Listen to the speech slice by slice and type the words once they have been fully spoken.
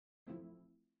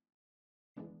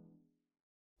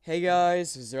Hey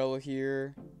guys, Zerlo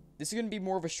here. This is going to be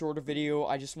more of a shorter video.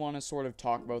 I just want to sort of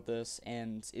talk about this,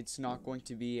 and it's not going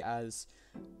to be as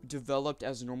developed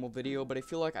as a normal video, but I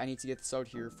feel like I need to get this out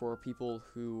here for people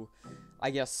who,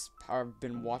 I guess, have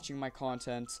been watching my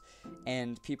content,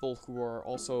 and people who are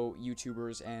also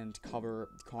YouTubers and cover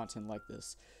content like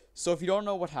this. So if you don't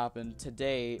know what happened,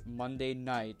 today, Monday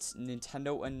night,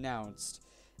 Nintendo announced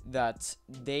that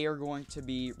they are going to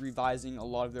be revising a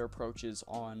lot of their approaches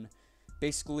on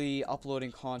basically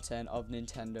uploading content of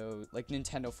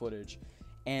Nintendo footage.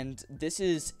 And this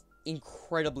is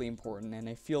incredibly important, and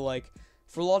I feel like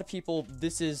for a lot of people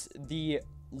this is the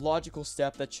logical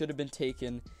step that should have been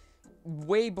taken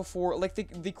way before. Like,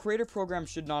 the creator program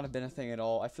should not have been a thing at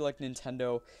all. I feel like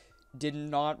Nintendo did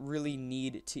not really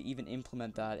need to even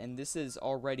implement that, and this is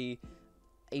already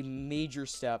a major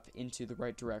step into the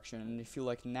right direction. And I feel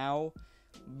like now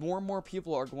more and more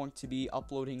people are going to be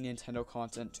uploading Nintendo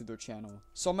content to their channel.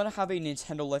 So I'm going to have a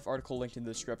Nintendo Life article linked in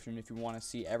the description if you want to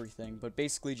see everything. But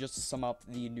basically, just to sum up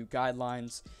the new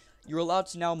guidelines, you're allowed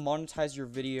to now monetize your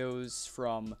videos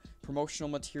from promotional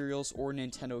materials or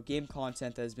Nintendo game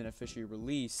content that has been officially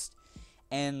released.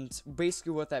 And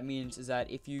basically what that means is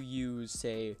that if you use,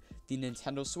 say, the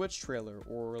Nintendo Switch trailer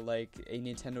or like a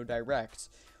Nintendo Direct,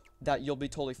 that you'll be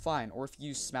totally fine. Or if you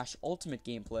use Smash Ultimate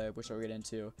gameplay, which I'll get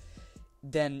into,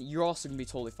 then you're also going to be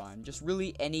totally fine. Just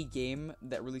really any game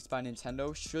that released by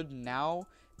Nintendo should now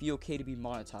be okay to be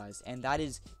monetized, and that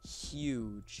is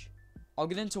huge. I'll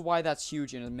get into why that's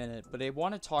huge in a minute, but I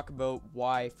want to talk about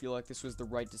why I feel like this was the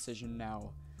right decision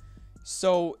now.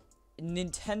 So,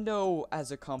 Nintendo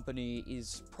as a company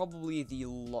is probably the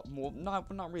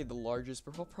not really the largest,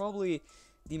 but probably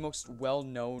the most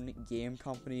well-known game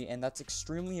company, and that's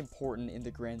extremely important in the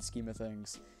grand scheme of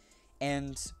things.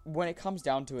 And when it comes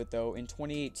down to it, though, in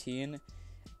 2018,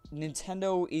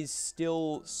 Nintendo is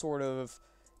still sort of,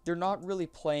 they're not really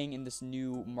playing in this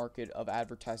new market of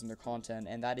advertising their content,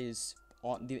 and that is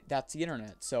that's the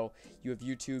internet. So you have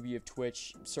YouTube, you have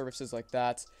Twitch, services like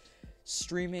that.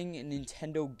 Streaming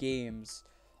Nintendo games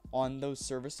on those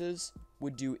services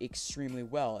would do extremely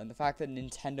well, and the fact that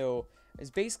Nintendo has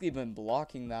basically been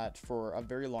blocking that for a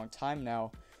very long time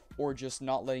now, or just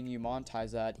not letting you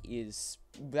monetize that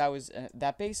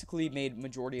basically made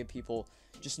majority of people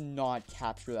just not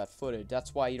capture that footage.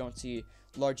 That's why you don't see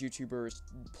large YouTubers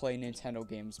play Nintendo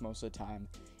games most of the time,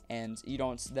 and you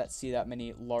don't see that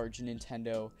many large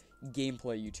Nintendo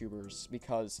gameplay YouTubers,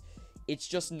 because it's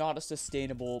just not a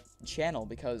sustainable channel,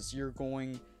 because you're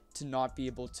going to not be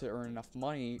able to earn enough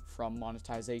money from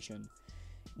monetization.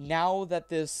 Now that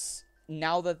this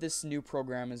new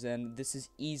program is in, this is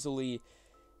easily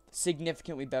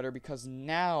significantly better, because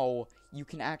now you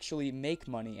can actually make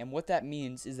money. And what that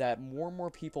means is that more and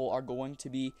more people are going to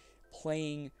be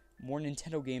playing more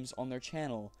Nintendo games on their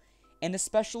channel, and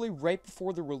especially right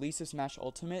before the release of Smash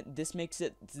Ultimate, this makes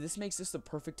this the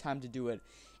perfect time to do it.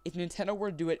 If Nintendo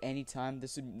were to do it anytime,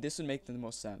 this would make the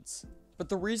most sense. But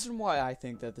the reason why I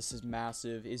think that this is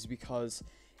massive is because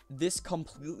this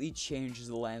completely changes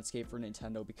the landscape for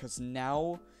Nintendo, because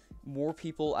now more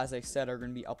people, as I said, are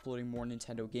going to be uploading more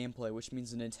Nintendo gameplay, which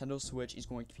means the Nintendo Switch is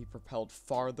going to be propelled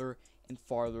farther and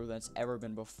farther than it's ever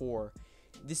been before.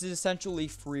 This is essentially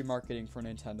free marketing for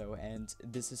Nintendo, and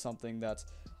this is something that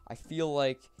I feel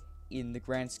like, in the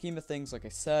grand scheme of things, like I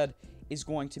said, is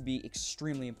going to be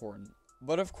extremely important.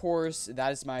 But of course,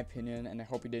 that is my opinion, and I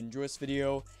hope you did enjoy this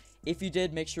video. If you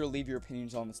did, make sure to leave your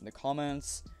opinions on this in the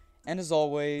comments. And as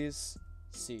always,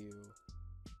 see you.